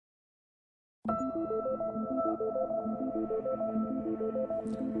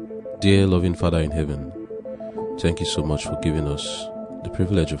Dear loving Father in heaven, thank you so much for giving us the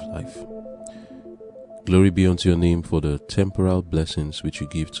privilege of life. Glory be unto your name for the temporal blessings which you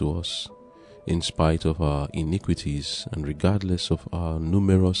give to us, in spite of our iniquities and regardless of our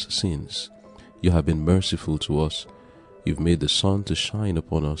numerous sins. You have been merciful to us. You've made the sun to shine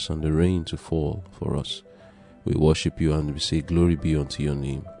upon us and the rain to fall for us. We worship you and we say, glory be unto your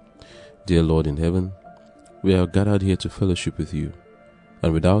name. Dear Lord in heaven, we are gathered here to fellowship with you.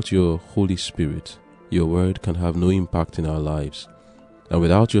 And without your Holy Spirit, your word can have no impact in our lives. And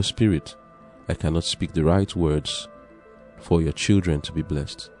without your Spirit, I cannot speak the right words for your children to be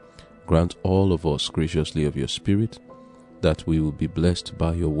blessed. Grant all of us graciously of your Spirit, that we will be blessed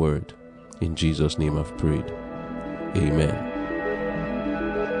by your word. In Jesus' name I've prayed. Amen.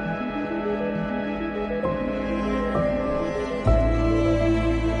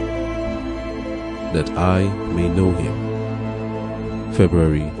 That I may know him.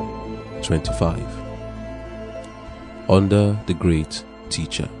 February 25. Under the great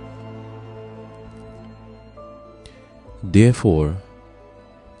teacher. Therefore,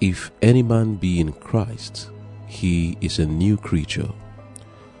 if any man be in Christ, he is a new creature.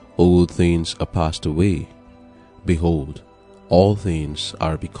 Old things are passed away. Behold, all things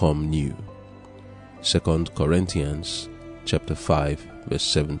are become new. 2 Corinthians chapter 5, verse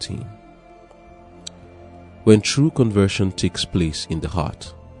 17. When true conversion takes place in the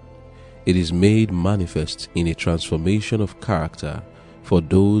heart, it is made manifest in a transformation of character, for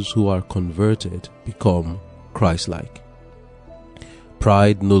those who are converted become Christlike.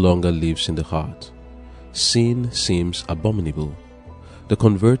 Pride no longer lives in the heart. Sin seems abominable. The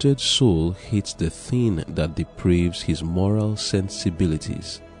converted soul hates the thing that depraves his moral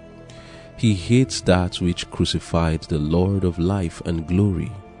sensibilities. He hates that which crucified the Lord of life and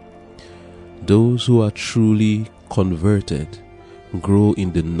glory. Those who are truly converted grow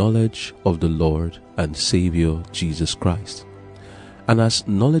in the knowledge of the Lord and Saviour Jesus Christ. And as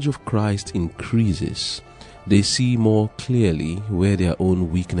knowledge of Christ increases, they see more clearly where their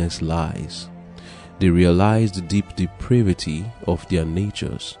own weakness lies. They realize the deep depravity of their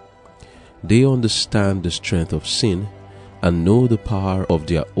natures. They understand the strength of sin and know the power of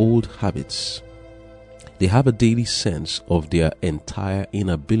their old habits. They have a daily sense of their entire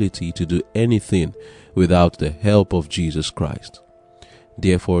inability to do anything without the help of Jesus Christ.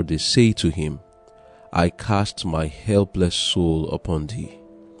 Therefore they say to him, I cast my helpless soul upon thee.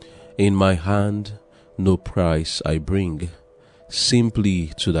 In my hand no price I bring, simply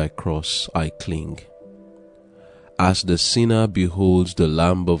to thy cross I cling. As the sinner beholds the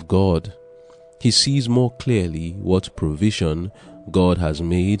Lamb of God, he sees more clearly what provision God has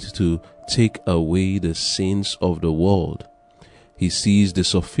made to take away the sins of the world. He sees the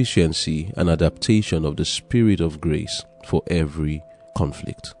sufficiency and adaptation of the Spirit of grace for every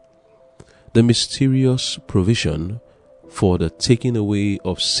conflict. The mysterious provision for the taking away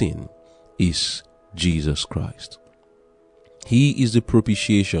of sin is Jesus Christ. He is the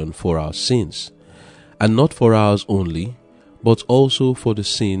propitiation for our sins, and not for ours only, but also for the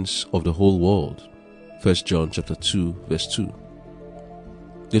sins of the whole world. 1 John chapter 2, verse 2.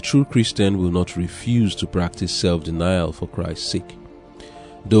 The true Christian will not refuse to practice self-denial for Christ's sake.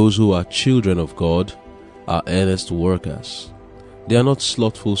 Those who are children of God are earnest workers. They are not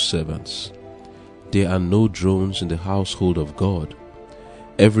slothful servants. There are no drones in the household of God.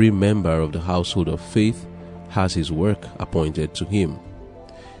 Every member of the household of faith has his work appointed to him.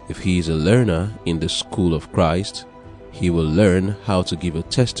 If he is a learner in the school of Christ, he will learn how to give a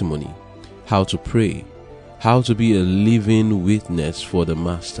testimony, how to pray, how to be a living witness for the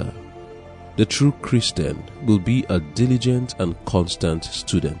Master. The true Christian will be a diligent and constant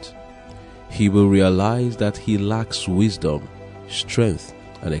student. He will realize that he lacks wisdom, strength,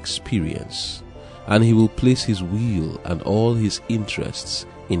 and experience, and he will place his will and all his interests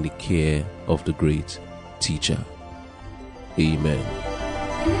in the care of the great teacher. Amen.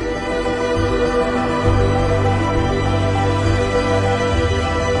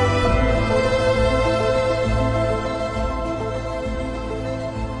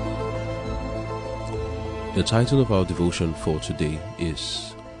 The title of our devotion for today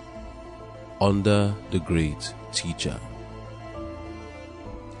is Under the Great Teacher.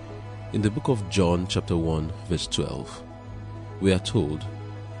 In the book of John chapter 1 verse 12, we are told,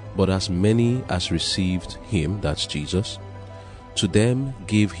 But as many as received him, that's Jesus, to them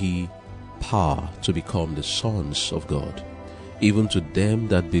gave he power to become the sons of God, even to them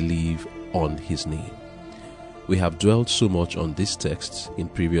that believe on his name. We have dwelt so much on this text in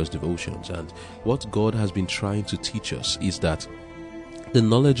previous devotions, and what God has been trying to teach us is that the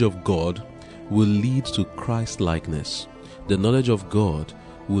knowledge of God will lead to Christ-likeness. The knowledge of God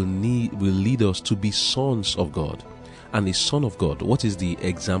will lead us to be sons of God. And a son of God, what is the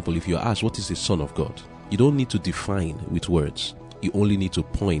example? If you're asked, what is a son of God? You don't need to define with words. You only need to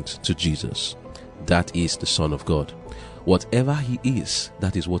point to Jesus. That is the Son of God. Whatever he is,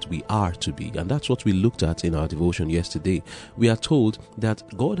 that is what we are to be. And that's what we looked at in our devotion yesterday. We are told that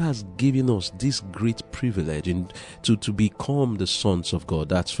God has given us this great privilege to become the sons of God.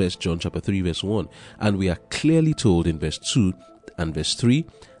 That's 1 John chapter 3 verse 1. And we are clearly told in verse 2 and verse 3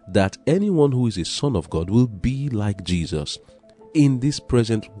 that anyone who is a son of God will be like Jesus in this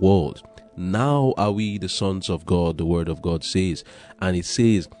present world. Now are we the sons of God, the word of God says. And it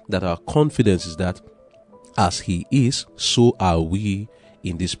says that our confidence is that as he is, so are we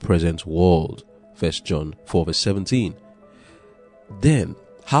in this present world. 1 John 4 verse 17. Then,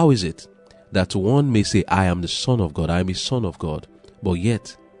 how is it that one may say, I am the son of God, I am a son of God, but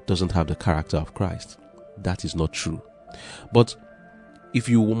yet doesn't have the character of Christ? That is not true. But if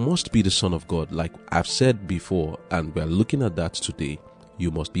you must be the son of God, like I've said before, and we're looking at that today, you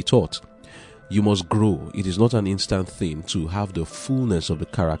must be taught. You must grow. It is not an instant thing to have the fullness of the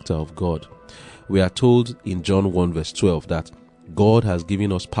character of God. We are told in John 1 verse 12 that God has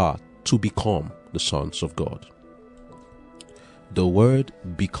given us power to become the sons of God. The word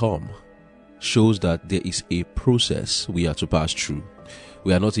become shows that there is a process we are to pass through.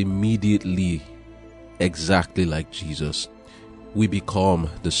 We are not immediately exactly like Jesus. We become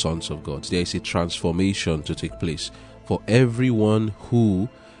the sons of God. There is a transformation to take place. For everyone who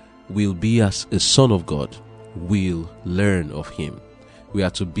will be as a son of God will learn of him. We are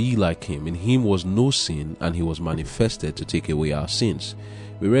to be like him. In him was no sin, and he was manifested to take away our sins.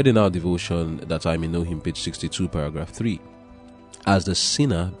 We read in our devotion that I may know him, page 62, paragraph 3. As the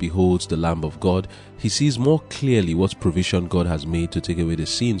sinner beholds the Lamb of God, he sees more clearly what provision God has made to take away the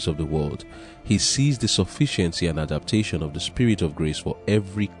sins of the world. He sees the sufficiency and adaptation of the Spirit of grace for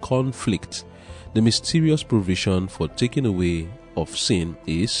every conflict. The mysterious provision for taking away of sin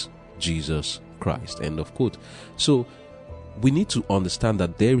is Jesus Christ. End of quote. So we need to understand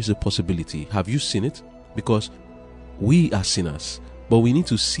that there is a possibility. Have you seen it? Because we are sinners, but we need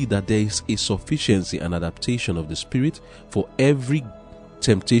to see that there is a sufficiency and adaptation of the Spirit for every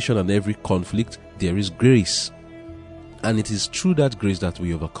temptation and every conflict. There is grace, and it is through that grace that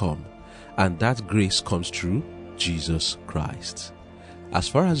we overcome, and that grace comes through Jesus Christ. As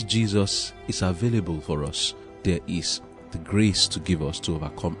far as Jesus is available for us, there is the grace to give us to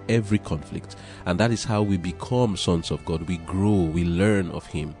overcome every conflict, and that is how we become sons of God. We grow, we learn of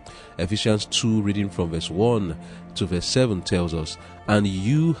him. Ephesians 2 reading from verse 1 to verse 7 tells us, and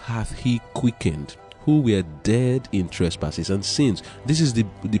you hath he quickened, who were dead in trespasses and sins. This is the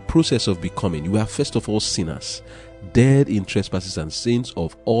process of becoming. You are first of all sinners, dead in trespasses and sins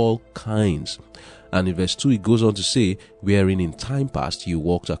of all kinds. And in verse 2 it goes on to say, wherein in time past you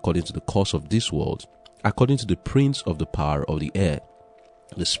walked according to the course of this world, according to the prince of the power of the air,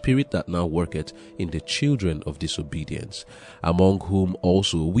 the spirit that now worketh in the children of disobedience, among whom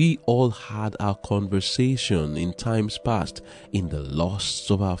also we all had our conversation in times past, in the lusts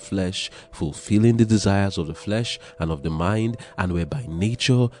of our flesh, fulfilling the desires of the flesh and of the mind, and were by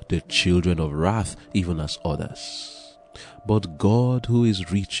nature the children of wrath, even as others. But God, who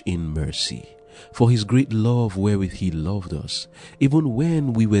is rich in mercy, for his great love wherewith he loved us, even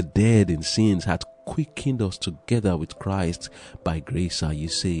when we were dead in sins, hath quickened us together with Christ. By grace are ye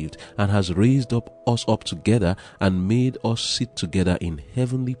saved, and has raised us up together, and made us sit together in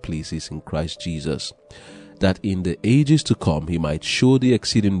heavenly places in Christ Jesus, that in the ages to come he might show the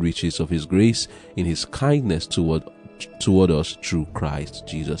exceeding riches of his grace in his kindness toward us through Christ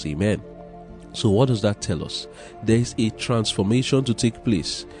Jesus. Amen. So what does that tell us? There is a transformation to take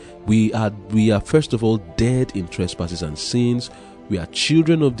place. We are first of all dead in trespasses and sins. We are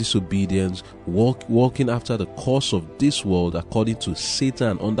children of disobedience, walking after the course of this world according to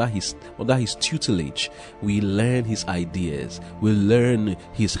Satan, under his tutelage. We learn his ideas, we learn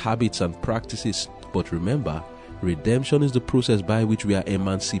his habits and practices. But remember, redemption is the process by which we are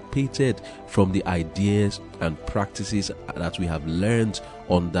emancipated from the ideas and practices that we have learned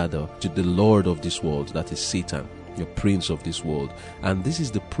under the Lord of this world, that is Satan, the prince of this world. And this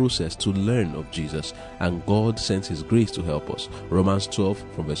is the process to learn of Jesus, and God sends his grace to help us. Romans 12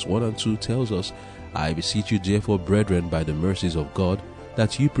 from verse 1 and 2 tells us, I beseech you therefore, brethren, by the mercies of God,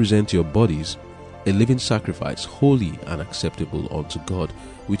 that you present your bodies a living sacrifice, holy and acceptable unto God,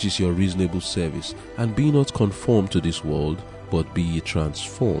 which is your reasonable service. And be not conformed to this world, but be ye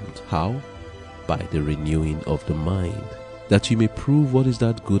transformed. How? By the renewing of the mind, that you may prove what is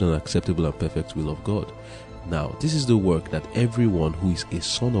that good and acceptable and perfect will of God. Now, this is the work that everyone who is a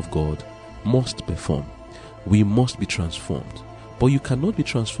son of God must perform. We must be transformed. But you cannot be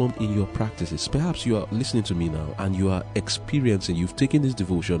transformed in your practices. Perhaps you are listening to me now and you are experiencing, you've taken this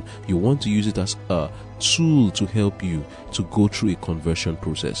devotion, you want to use it as a tool to help you to go through a conversion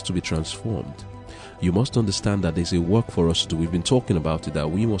process, to be transformed. You must understand that there's a work for us to do. We've been talking about it, that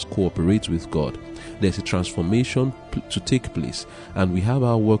we must cooperate with God. There's a transformation to take place, and we have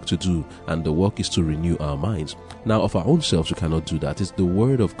our work to do, and the work is to renew our minds. Now, of our own selves, we cannot do that. It's the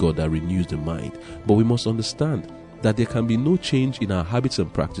Word of God that renews the mind. But we must understand that there can be no change in our habits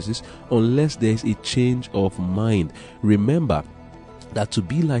and practices unless there is a change of mind. Remember that to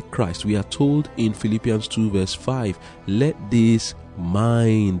be like Christ, we are told in Philippians 2 verse 5, let this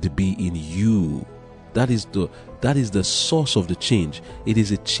mind be in you. That is the source of the change. It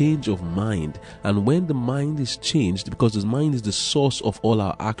is a change of mind. And when the mind is changed, because the mind is the source of all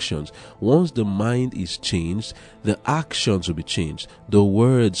our actions, once the mind is changed, the actions will be changed. The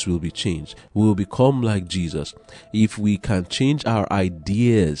words will be changed. We will become like Jesus. If we can change our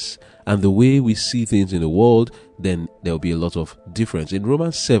ideas and the way we see things in the world, then there will be a lot of difference. In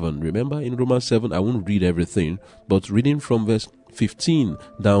Romans 7, remember in Romans 7, I won't read everything, but reading from verse 15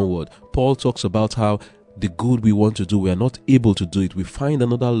 downward, Paul talks about how the good we want to do, we are not able to do it. We find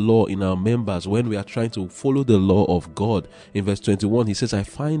another law in our members when we are trying to follow the law of God. In verse 21, he says, I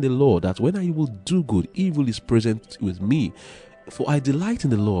find a law that when I will do good, evil is present with me. For I delight in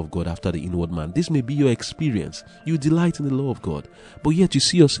the law of God after the inward man. This may be your experience. You delight in the law of God, but yet you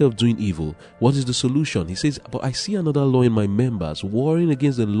see yourself doing evil. What is the solution? He says, but I see another law in my members, warring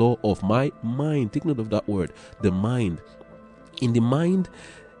against the law of my mind. Take note of that word, the mind. In the mind,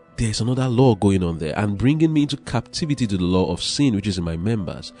 there's another law going on there, and bringing me into captivity to the law of sin, which is in my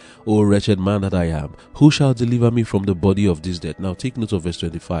members. O wretched man that I am, who shall deliver me from the body of this death? Now take note of verse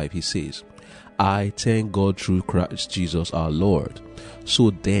 25. He says, I thank God through Christ Jesus our Lord.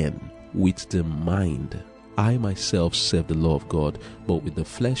 So then, with the mind, I myself serve the law of God, but with the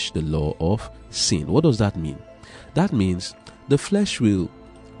flesh, the law of sin. What does that mean? That means the flesh will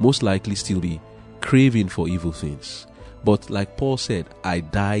most likely still be craving for evil things. But like Paul said, I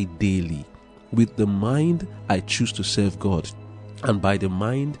die daily. With the mind, I choose to serve God. And by the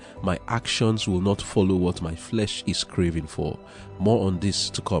mind, my actions will not follow what my flesh is craving for. More on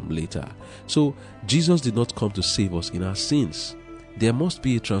this to come later. So, Jesus did not come to save us in our sins. There must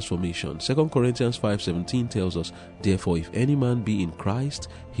be a transformation. 2 Corinthians 5:17 tells us, therefore, if any man be in Christ,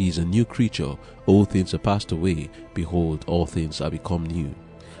 he is a new creature. All things are passed away. Behold, all things are become new.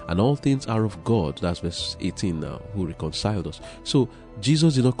 And all things are of God. That's verse 18 now, who reconciled us. So,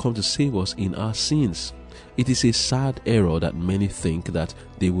 Jesus did not come to save us in our sins. It is a sad error that many think that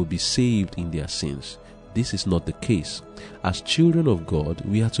they will be saved in their sins. This is not the case. As children of God,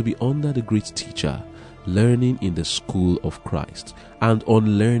 we are to be under the great teacher, learning in the school of Christ, and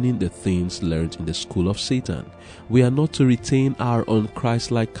unlearning the things learned in the school of Satan. We are not to retain our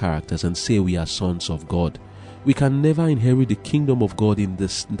un-Christ-like characters and say we are sons of God. We can never inherit the kingdom of God in the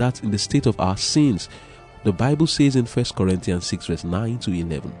state of our sins. The Bible says in 1 Corinthians 6 verse 9 to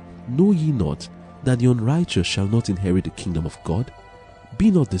 11, know ye not that the unrighteous shall not inherit the kingdom of God?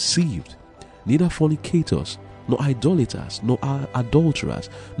 Be not deceived, neither fornicators, nor idolaters, nor adulterers,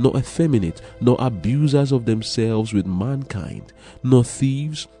 nor effeminate, nor abusers of themselves with mankind, nor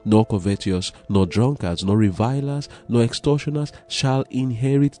thieves, nor covetous, nor drunkards, nor revilers, nor extortioners shall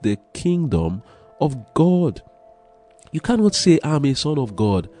inherit the kingdom of God. You cannot say, I'm a son of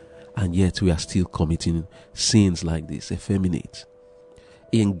God, and yet we are still committing sins like this, effeminate,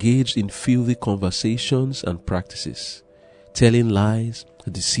 engaged in filthy conversations and practices, telling lies,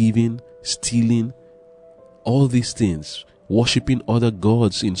 deceiving, stealing, all these things, worshipping other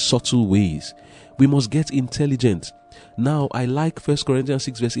gods in subtle ways. We must get intelligent. Now, I like 1 Corinthians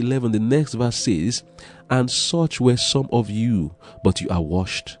 6 verse 11. The next verse says, and such were some of you, but you are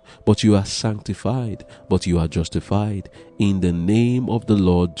washed, but you are sanctified, but you are justified in the name of the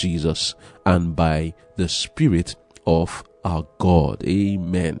Lord Jesus and by the Spirit of our God.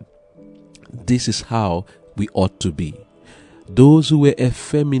 Amen. This is how we ought to be. Those who were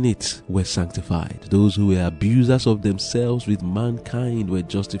effeminate were sanctified. Those who were abusers of themselves with mankind were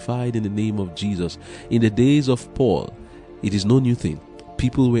justified in the name of Jesus. In the days of Paul, it is no new thing.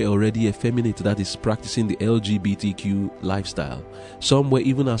 People were already effeminate, that is, practicing the LGBTQ lifestyle. Some were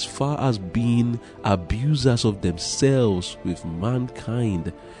even as far as being abusers of themselves with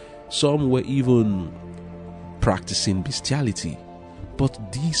mankind. Some were even practicing bestiality.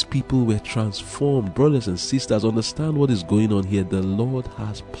 But these people were transformed. Brothers and sisters, understand what is going on here. The Lord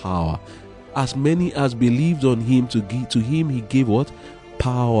has power. As many as believed on him, to him he gave what?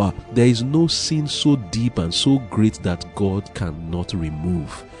 power. There is no sin so deep and so great that God cannot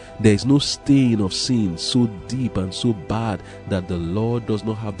remove. There is no stain of sin so deep and so bad that the Lord does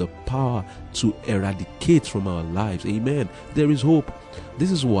not have the power to eradicate from our lives. Amen. There is hope.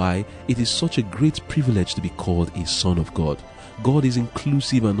 This is why it is such a great privilege to be called a son of God. God is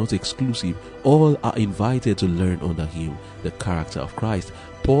inclusive and not exclusive. All are invited to learn under him the character of Christ.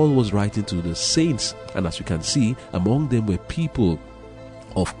 Paul was writing to the saints, and as you can see, among them were people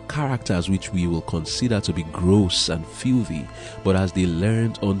of characters which we will consider to be gross and filthy, but as they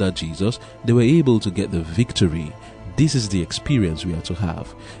learned under Jesus, they were able to get the victory. This is the experience we are to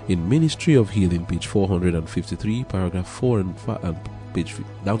have. In Ministry of Healing, page 453, paragraph 4 and page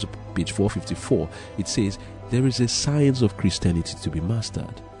down to page 454, it says, there is a science of Christianity to be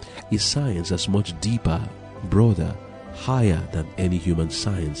mastered, a science that's much deeper, broader, higher than any human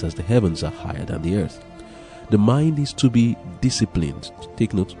science, as the heavens are higher than the earth. The mind is to be disciplined.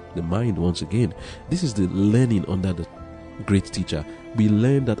 Take note, the mind once again. This is the learning under the great teacher. We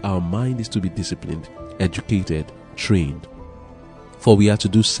learn that our mind is to be disciplined, educated, trained. For we are to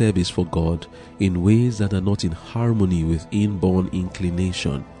do service for God in ways that are not in harmony with inborn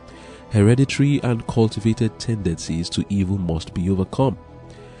inclination. Hereditary and cultivated tendencies to evil must be overcome.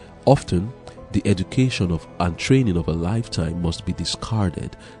 Often, the education of and training of a lifetime must be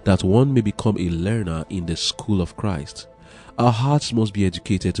discarded, that one may become a learner in the school of Christ. Our hearts must be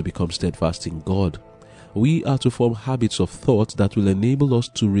educated to become steadfast in God. We are to form habits of thought that will enable us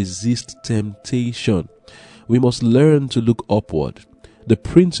to resist temptation. We must learn to look upward. The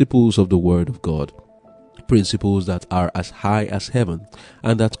principles of the Word of God, principles that are as high as heaven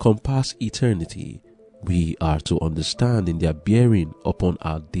and that compass eternity, we are to understand in their bearing upon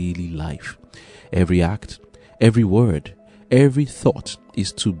our daily life. Every act, every word, every thought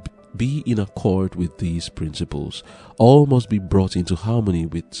is to be in accord with these principles. All must be brought into harmony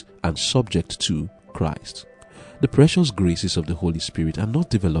with and subject to Christ. The precious graces of the Holy Spirit are not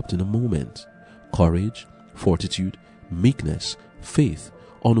developed in a moment. Courage, fortitude, meekness, faith,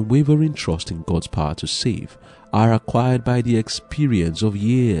 unwavering trust in God's power to save are acquired by the experience of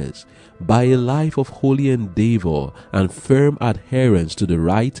years. By a life of holy endeavor and firm adherence to the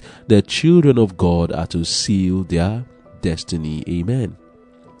right, the children of God are to seal their destiny. Amen.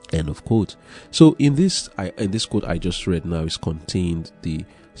 End of quote. So in this quote I just read now is contained the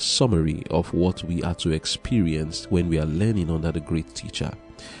summary of what we are to experience when we are learning under the great teacher.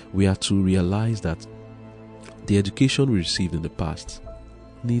 We are to realize that the education we received in the past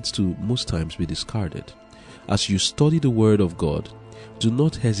needs to most times be discarded. As you study the Word of God, do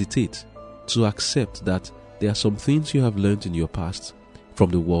not hesitate to accept that there are some things you have learned in your past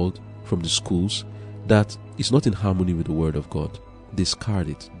from the world, from the schools, that is not in harmony with the Word of God. Discard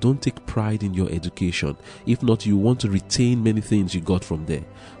it. Don't take pride in your education. If not, you want to retain many things you got from there.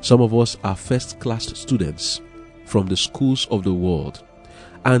 Some of us are first-class students from the schools of the world.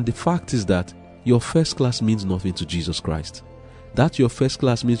 And the fact is that your first class means nothing to Jesus Christ. That your first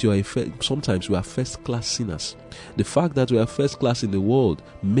class means sometimes we are first class sinners. The fact that we are first class in the world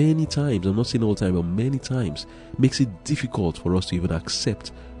many times, I'm not saying all the time, but many times, makes it difficult for us to even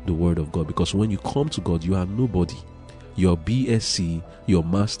accept the Word of God. Because when you come to God, you are nobody. Your BSc, your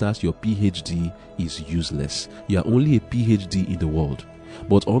Masters, your PhD is useless. You are only a PhD in the world.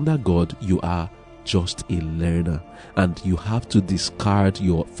 But under God, you are just a learner, and you have to discard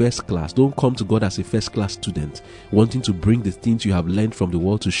your first class. Don't come to God as a first class student wanting to bring the things you have learned from the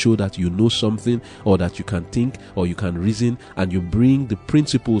world to show that you know something, or that you can think, or you can reason, and you bring the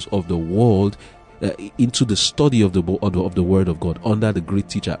principles of the world into the study of the Word of God under the great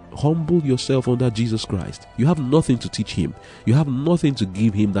teacher. Humble yourself under Jesus Christ. You have nothing to teach him. You have nothing to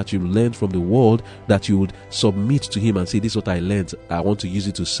give him that you learned from the world, that you would submit to him and say, this is what I learned, I want to use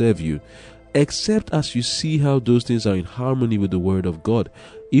it to serve you. Except as you see how those things are in harmony with the Word of God.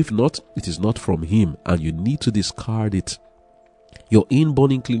 If not, it is not from him, and you need to discard it. Your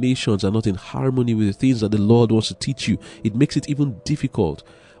inborn inclinations are not in harmony with the things that the Lord wants to teach you. It makes it even difficult.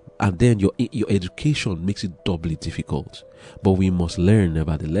 And then your education makes it doubly difficult. But we must learn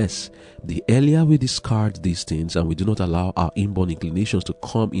nevertheless. The earlier we discard these things and we do not allow our inborn inclinations to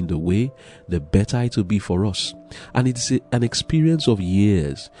come in the way, the better it will be for us. And it's an experience of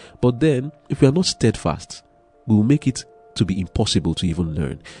years. But then, if we are not steadfast, we will make it to be impossible to even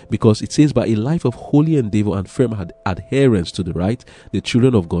learn. Because it says, by a life of holy endeavor and firm adherence to the right, the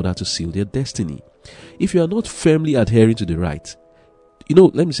children of God are to seal their destiny. If you are not firmly adhering to the right,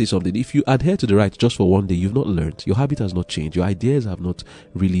 let me say something. If you adhere to the right just for one day, you've not learned. Your habit has not changed. Your ideas have not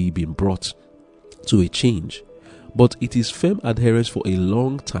really been brought to a change. But it is firm adherence for a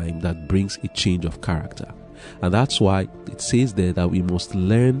long time that brings a change of character. And that's why it says there that we must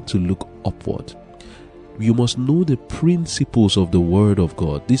learn to look upward. You must know the principles of the Word of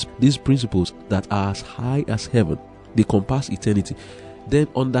God. These principles that are as high as heaven, they compass eternity. Then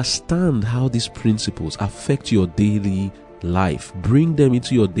understand how these principles affect your daily life. Bring them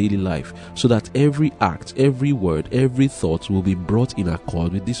into your daily life so that every act, every word, every thought will be brought in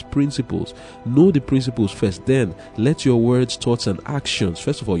accord with these principles. Know the principles first, then let your words, thoughts, and actions,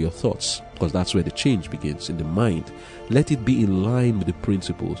 first of all your thoughts, because that's where the change begins, in the mind. Let it be in line with the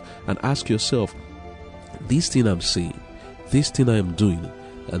principles, and ask yourself, this thing I'm saying, this thing I am doing,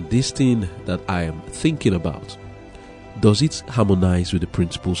 and this thing that I am thinking about, does it harmonize with the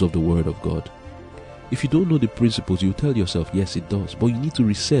principles of the Word of God? If you don't know the principles, you tell yourself, yes, it does. But you need to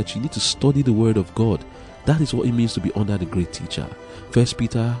research, you need to study the Word of God. That is what it means to be under the great teacher. 1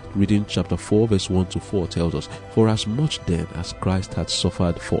 Peter, reading chapter 4, verse 1 to 4 tells us, for as much then as Christ had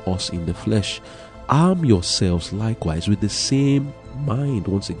suffered for us in the flesh, arm yourselves likewise with the same mind.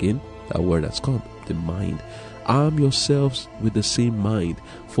 Once again, that word has come, the mind. Arm yourselves with the same mind,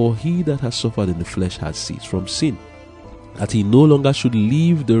 for he that has suffered in the flesh has ceased from sin, that he no longer should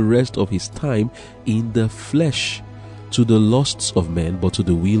live the rest of his time in the flesh to the lusts of men, but to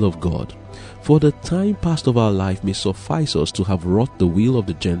the will of God. For the time past of our life may suffice us to have wrought the will of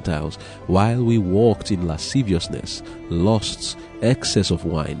the Gentiles, while we walked in lasciviousness, lusts, excess of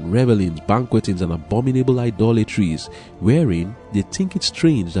wine, revellings, banquetings, and abominable idolatries, wherein they think it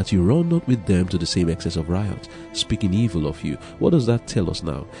strange that you run not with them to the same excess of riot, speaking evil of you. What does that tell us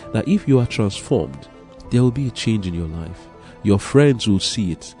now? That if you are transformed, there will be a change in your life. Your friends will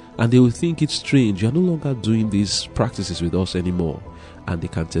see it, and they will think it's strange. You are no longer doing these practices with us anymore. And they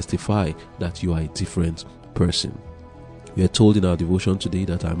can testify that you are a different person. We are told in our devotion today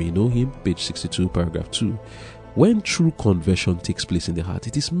that I may know him, page 62, paragraph 2. When true conversion takes place in the heart,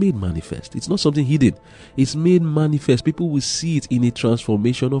 it is made manifest. It's not something hidden. It's made manifest. People will see it in a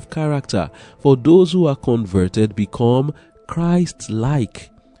transformation of character. For those who are converted become Christlike.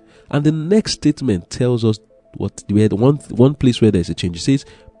 And the next statement tells us what we had one place where there's a change. It says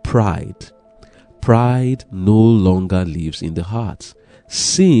pride. Pride no longer lives in the heart.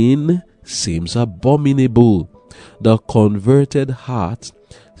 Sin seems abominable. The converted heart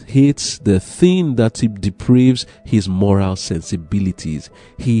hates the thing that depraves his moral sensibilities.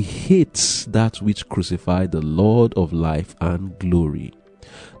 He hates that which crucified the Lord of life and glory.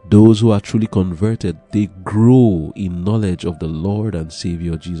 Those who are truly converted, they grow in knowledge of the Lord and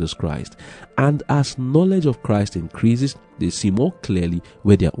Saviour Jesus Christ. And as knowledge of Christ increases, they see more clearly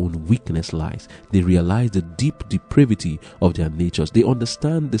where their own weakness lies. They realize the deep depravity of their natures. They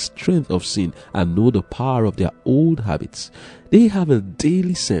understand the strength of sin and know the power of their old habits. They have a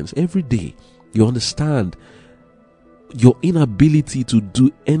daily sense. Every day, you understand your inability to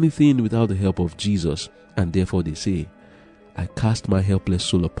do anything without the help of Jesus. And therefore they say, I cast my helpless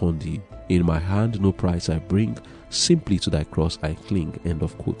soul upon thee. In my hand no prize I bring. Simply to thy cross I cling. End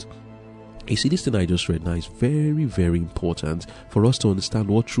of quote. You see, this thing I just read now is very, very important for us to understand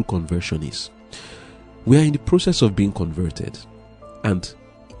what true conversion is. We are in the process of being converted, and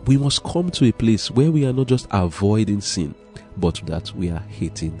we must come to a place where we are not just avoiding sin, but that we are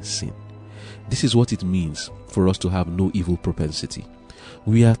hating sin. This is what it means for us to have no evil propensity.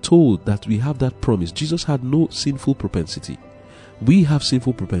 We are told that we have that promise. Jesus had no sinful propensity. We have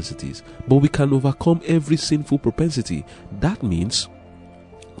sinful propensities, but we can overcome every sinful propensity. That means,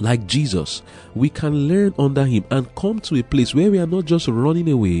 like Jesus, we can learn under him and come to a place where we are not just running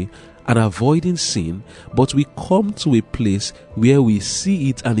away and avoiding sin, but we come to a place where we see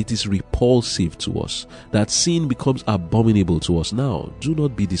it and it is repulsive to us. That sin becomes abominable to us. Now, do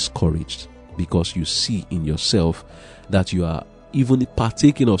not be discouraged because you see in yourself that you are even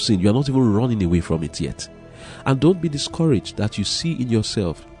partaking of sin. You are not even running away from it yet. And don't be discouraged that you see in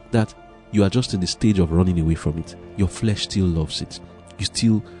yourself that you are just in the stage of running away from it. Your flesh still loves it. You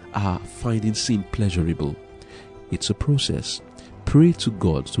still are finding sin pleasurable. It's a process. Pray to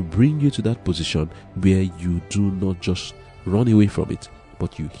God to bring you to that position where you do not just run away from it,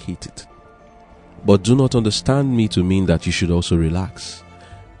 but you hate it. But do not understand me to mean that you should also relax.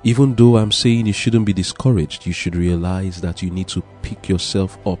 Even though I'm saying you shouldn't be discouraged, you should realize that you need to pick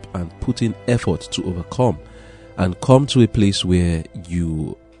yourself up and put in effort to overcome and come to a place where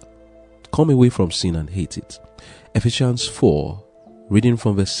you come away from sin and hate it. Ephesians 4, reading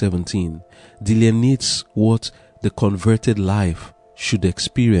from verse 17, delineates what the converted life should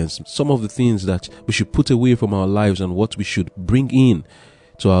experience. Some of the things that we should put away from our lives and what we should bring in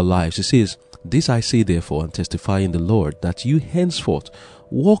to our lives. It says, this I say therefore and testify in the Lord, that you henceforth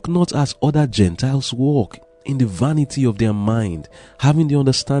walk not as other Gentiles walk, in the vanity of their mind, having the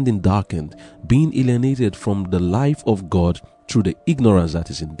understanding darkened, being alienated from the life of God through the ignorance that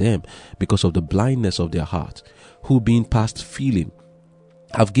is in them, because of the blindness of their heart, who being past feeling,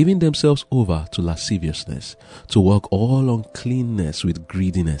 have given themselves over to lasciviousness, to work all uncleanness with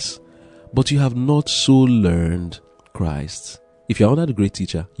greediness. But you have not so learned Christ. If you are under the great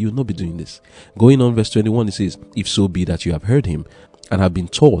teacher, you will not be doing this. Going on, verse 21, it says, if so be that you have heard him and have been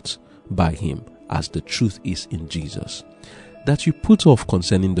taught by him, as the truth is in Jesus, that you put off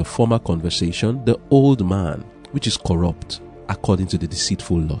concerning the former conversation the old man, which is corrupt according to the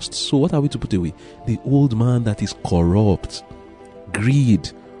deceitful lusts. So what are we to put away? The old man that is corrupt.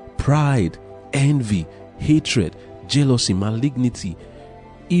 Greed, pride, envy, hatred, jealousy, malignity,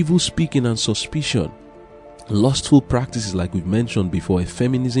 evil speaking and suspicion, lustful practices like we've mentioned before,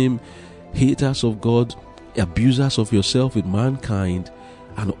 effeminism, haters of God, abusers of yourself with mankind,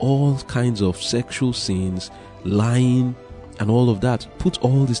 and all kinds of sexual sins, lying, and all of that. Put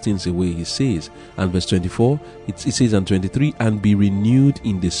all these things away, he says. And verse 24, it says, and 23, and be renewed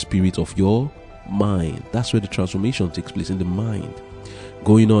in the spirit of your mind. That's where the transformation takes place, in the mind.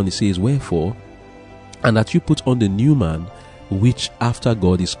 Going on, it says, wherefore, and that you put on the new man, which after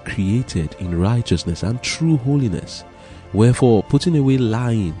God is created in righteousness and true holiness. Wherefore, putting away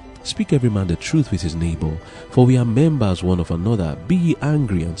lying, speak every man the truth with his neighbor, for we are members one of another. Be ye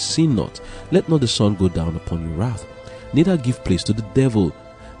angry and sin not. Let not the sun go down upon your wrath. Neither give place to the devil.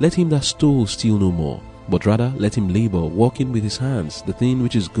 Let him that stole steal no more, but rather let him labor, working with his hands the thing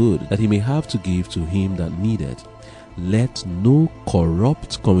which is good, that he may have to give to him that needeth. Let no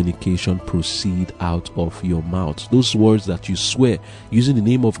corrupt communication proceed out of your mouth. Those words that you swear using the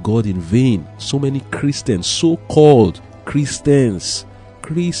name of God in vain. So many Christians, so-called Christians,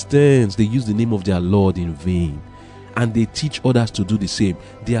 they use the name of their Lord in vain, and they teach others to do the same.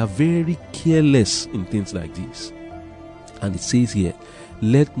 They are very careless in things like this. And it says here,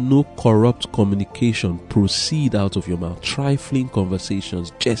 let no corrupt communication proceed out of your mouth. Trifling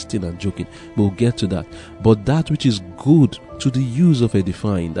conversations, jesting and joking. We'll get to that. But that which is good to the use of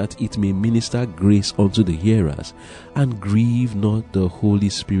edifying, that it may minister grace unto the hearers. And grieve not the Holy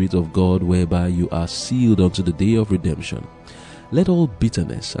Spirit of God, whereby you are sealed unto the day of redemption. Let all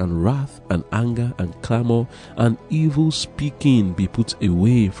bitterness and wrath and anger and clamor and evil speaking be put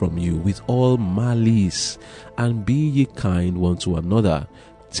away from you with all malice. And be ye kind one to another,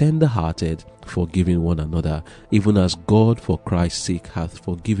 tender-hearted, forgiving one another, even as God for Christ's sake hath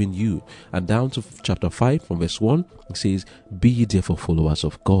forgiven you. And down to chapter 5 from verse 1, it says, be ye therefore followers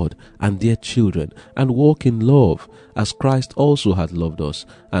of God, and dear children, and walk in love, as Christ also hath loved us,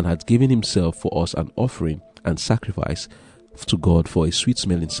 and hath given himself for us an offering and sacrifice to God for a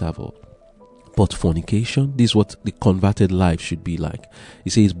sweet-smelling savour. But fornication, this is what the converted life should be like. He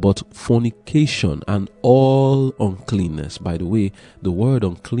says, but fornication and all uncleanness. By the way, the word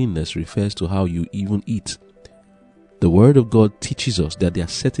uncleanness refers to how you even eat. The word of God teaches us that there are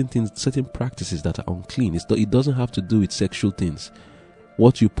certain things, certain practices that are unclean. It doesn't have to do with sexual things.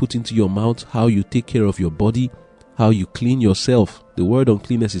 What you put into your mouth, how you take care of your body, how you clean yourself. The word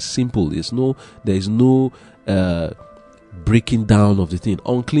uncleanness is simple. There is no breaking down of the thing.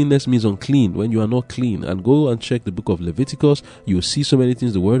 Uncleanness means unclean when you are not clean. And go and check the book of Leviticus. You will see so many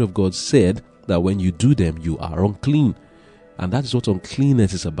things the word of God said that when you do them, you are unclean. And that is what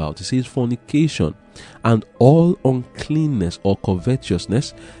uncleanness is about. It says fornication and all uncleanness or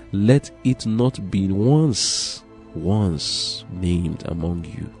covetousness, let it not be once named among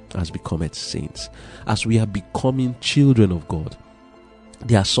you, as becometh saints. As we are becoming children of God,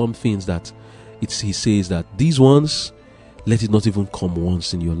 there are some things that he says that these ones, let it not even come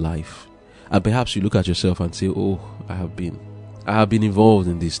once in your life. And perhaps you look at yourself and say, oh, I have been involved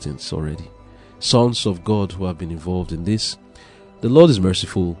in these things already. Sons of God who have been involved in this, the Lord is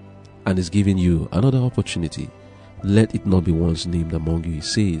merciful and is giving you another opportunity. Let it not be once named among you, he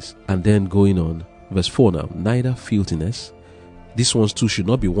says. And then going on, verse 4 now, neither filthiness. These ones too should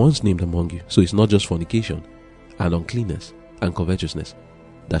not be once named among you. So it's not just fornication and uncleanness and covetousness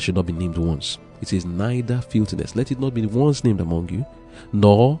that should not be named once. It says, neither filthiness, let it not be once named among you,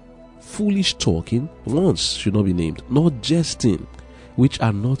 nor foolish talking once should not be named, nor jesting, which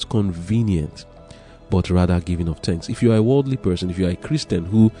are not convenient, but rather giving of thanks. If you are a worldly person, if you are a Christian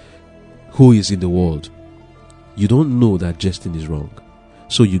who is in the world, you don't know that jesting is wrong.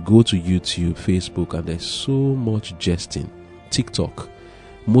 So you go to YouTube, Facebook, and there's so much jesting. TikTok.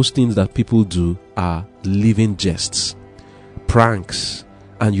 Most things that people do are living jests, pranks,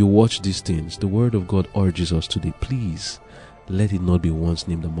 and you watch these things. The word of God urges us today, please, let it not be once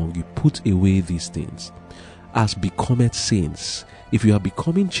named among you. Put away these things. as becometh saints. If you are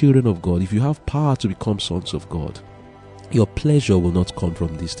becoming children of God, if you have power to become sons of God, your pleasure will not come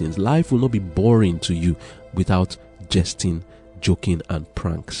from these things. Life will not be boring to you without jesting, joking, and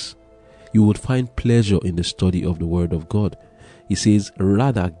pranks. You would find pleasure in the study of the Word of God. He says,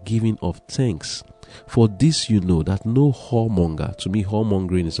 rather giving of thanks. For this you know, that no whoremonger, to me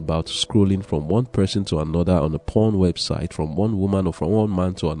whoremongering is about scrolling from one person to another on a porn website, from one woman or from one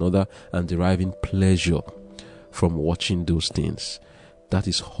man to another, and deriving pleasure from watching those things. That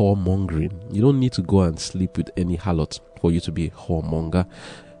is whoremongering. You don't need to go and sleep with any harlot for you to be a whoremonger.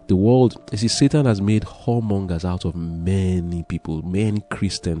 The world, you see, Satan has made whoremongers out of many people, many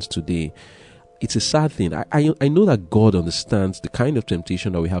Christians today. It's a sad thing. I know that God understands the kind of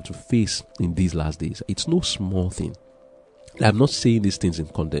temptation that we have to face in these last days. It's no small thing. I'm not saying these things in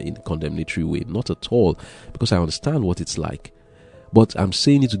a condemnatory way, not at all, because I understand what it's like. But I'm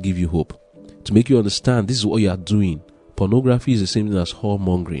saying it to give you hope, to make you understand this is what you are doing. Pornography is the same thing as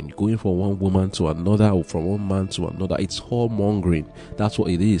whoremongering. Going from one woman to another or from one man to another. It's whoremongering. That's what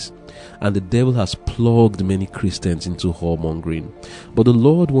it is. And the devil has plugged many Christians into whoremongering. But the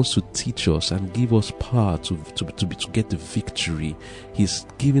Lord wants to teach us and give us power to get the victory. He's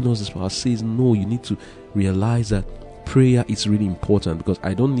giving us this power. Says, no, you need to realize that prayer is really important, because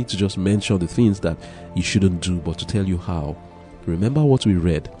I don't need to just mention the things that you shouldn't do, but to tell you how. Remember what we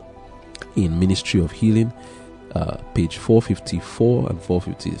read in Ministry of Healing, page 454 and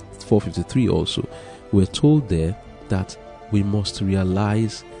 453 also. We're told there that we must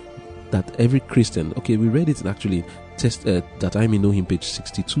realize that every Christian, okay, we read it actually, that I may know him, page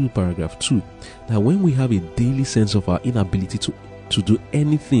 62, paragraph 2, that when we have a daily sense of our inability to do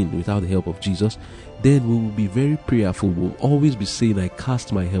anything without the help of Jesus, then we will be very prayerful. We'll always be saying, I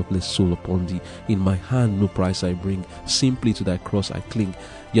cast my helpless soul upon thee. In my hand no price I bring. Simply to thy cross I cling.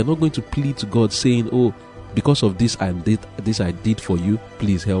 You're not going to plead to God saying, oh, because of this I did for you,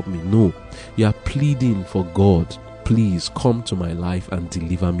 please help me. No, you are pleading for God. Please come to my life and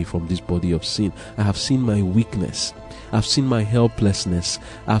deliver me from this body of sin. I have seen my weakness. I've seen my helplessness.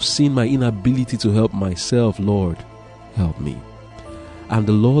 I've seen my inability to help myself. Lord, help me. And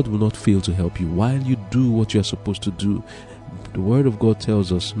the Lord will not fail to help you while you do what you are supposed to do. The Word of God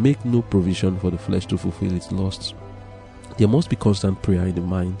tells us, make no provision for the flesh to fulfill its lusts. There must be constant prayer in the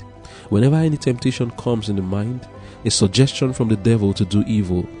mind. Whenever any temptation comes in the mind, a suggestion from the devil to do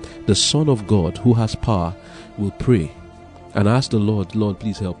evil, the Son of God, who has power, will pray and ask the Lord, Lord,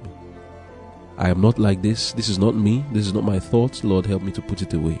 please help me. I am not like this. This is not me. This is not my thoughts. Lord, help me to put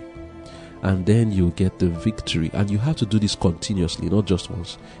it away. And then you get the victory. And you have to do this continuously, not just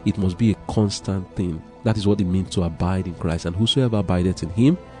once. It must be a constant thing. That is what it means to abide in Christ. And whosoever abideth in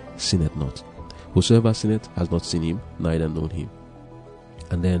him, sinneth not. Whosoever sinneth has not seen him, neither known him.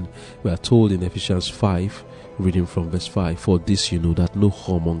 And then we are told in Ephesians 5, reading from verse 5, for this you know, that no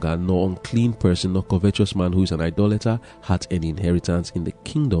whoremonger, nor unclean person, nor covetous man who is an idolater hath any inheritance in the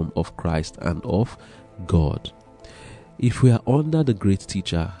kingdom of Christ and of God. If we are under the great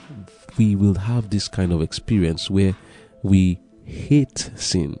teacher, we will have this kind of experience where we hate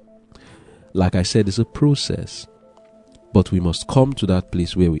sin. Like I said, it's a process, but we must come to that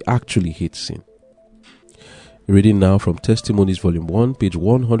place where we actually hate sin. Reading now from Testimonies, volume 1, page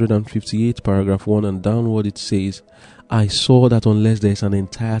 158, paragraph 1 and downward, it says, I saw that unless there is an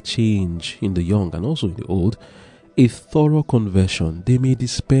entire change in the young and also in the old, a thorough conversion, they may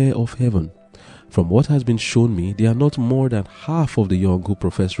despair of heaven. From what has been shown me, they are not more than half of the young who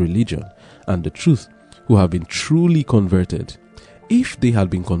profess religion and the truth, who have been truly converted. If they had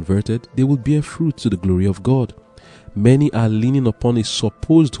been converted, they would bear fruit to the glory of God. Many are leaning upon a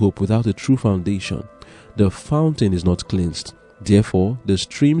supposed hope without a true foundation. The fountain is not cleansed. Therefore, the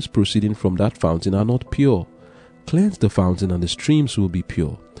streams proceeding from that fountain are not pure. Cleanse the fountain and the streams will be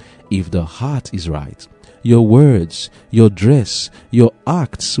pure. If the heart is right, your words, your dress, your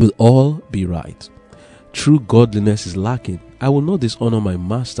acts will all be right. True godliness is lacking. I will not dishonor my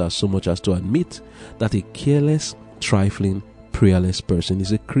master so much as to admit that a careless, trifling, prayerless person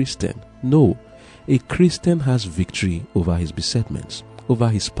is a Christian. No, a Christian has victory over his besetments, over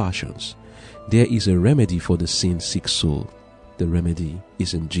his passions. There is a remedy for the sin-sick soul. The remedy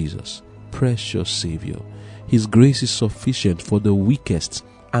is in Jesus, precious Saviour. His grace is sufficient for the weakest,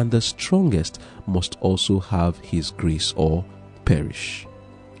 and the strongest must also have his grace or perish.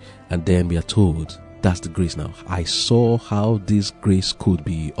 And then we are told, that's the grace now. I saw how this grace could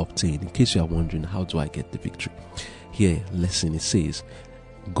be obtained. In case you are wondering, how do I get the victory? Here, listen, it says,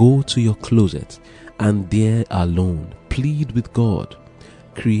 go to your closet and there alone plead with God.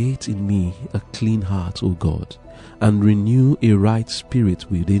 Create in me a clean heart, O God, and renew a right spirit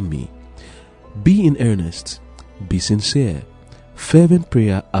within me. Be in earnest, be sincere. Fervent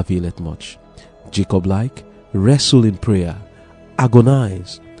prayer availeth much. Jacob-like, wrestle in prayer,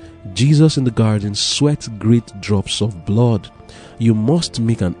 agonize. Jesus in the garden sweat great drops of blood. You must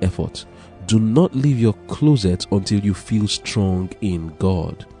make an effort. Do not leave your closet until you feel strong in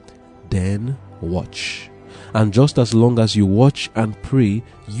God. Then watch. And just as long as you watch and pray,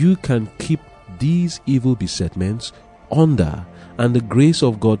 you can keep these evil besetments under, and the grace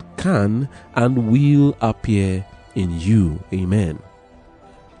of God can and will appear in you. Amen.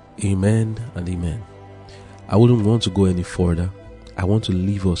 Amen and amen. I wouldn't want to go any further. I want to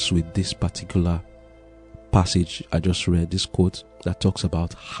leave us with this particular passage I just read, this quote that talks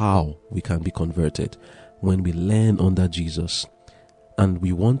about how we can be converted when we learn under Jesus and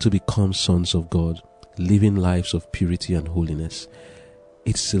we want to become sons of God, living lives of purity and holiness.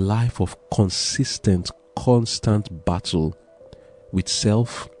 It's a life of consistent, constant battle with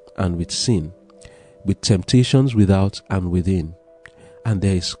self and with sin, with temptations without and within, and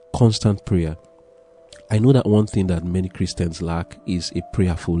there is constant prayer. I know that one thing that many Christians lack is a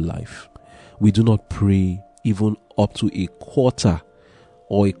prayerful life. We do not pray even up to a quarter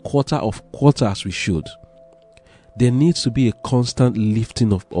or a quarter of quarters we should. There needs to be a constant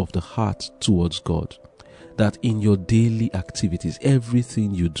lifting of the heart towards God. That in your daily activities,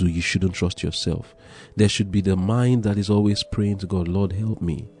 everything you do, you shouldn't trust yourself. There should be the mind that is always praying to God, Lord, help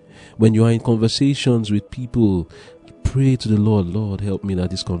me. When you are in conversations with people, pray to the Lord, Lord, help me that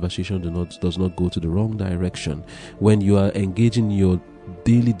this conversation does not go to the wrong direction. When you are engaging in your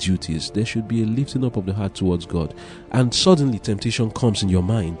daily duties, there should be a lifting up of the heart towards God. And suddenly temptation comes in your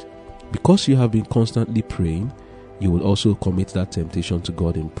mind. Because you have been constantly praying, you will also commit that temptation to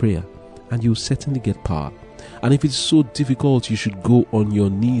God in prayer, and you will certainly get power. And if it's so difficult, you should go on your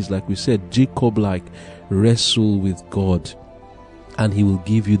knees, like we said, Jacob-like, wrestle with God, and He will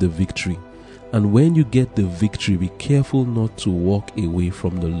give you the victory. And when you get the victory, be careful not to walk away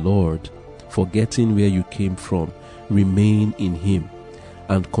from the Lord, forgetting where you came from. Remain in Him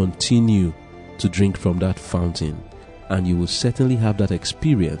and continue to drink from that fountain, and you will certainly have that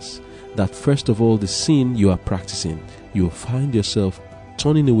experience that first of all, the sin you are practicing, you will find yourself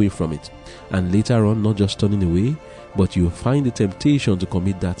turning away from it, and later on, not just turning away, but you will find the temptation to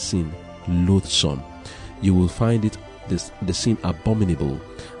commit that sin loathsome. You will find it the sin abominable,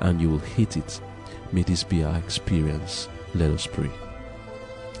 and you will hate it. May this be our experience. Let us pray.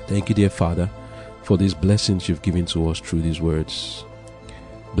 Thank you, dear Father, for these blessings you've given to us through these words.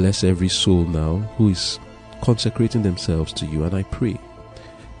 Bless every soul now who is consecrating themselves to you, and I pray,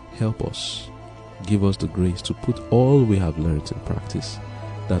 help us. Give us the grace to put all we have learned in practice,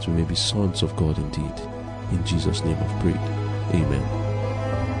 that we may be sons of God indeed. In Jesus' name I've prayed. Amen.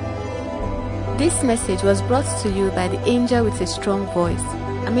 This message was brought to you by the Angel with a Strong Voice,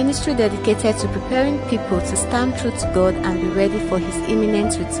 a ministry dedicated to preparing people to stand true to God and be ready for His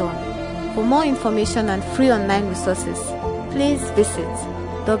imminent return. For more information and free online resources, please visit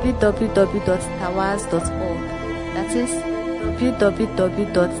www.tawaz.org. That is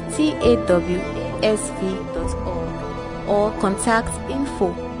www.tawasv.org, or contact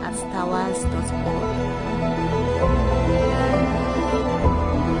info@tawaz.org.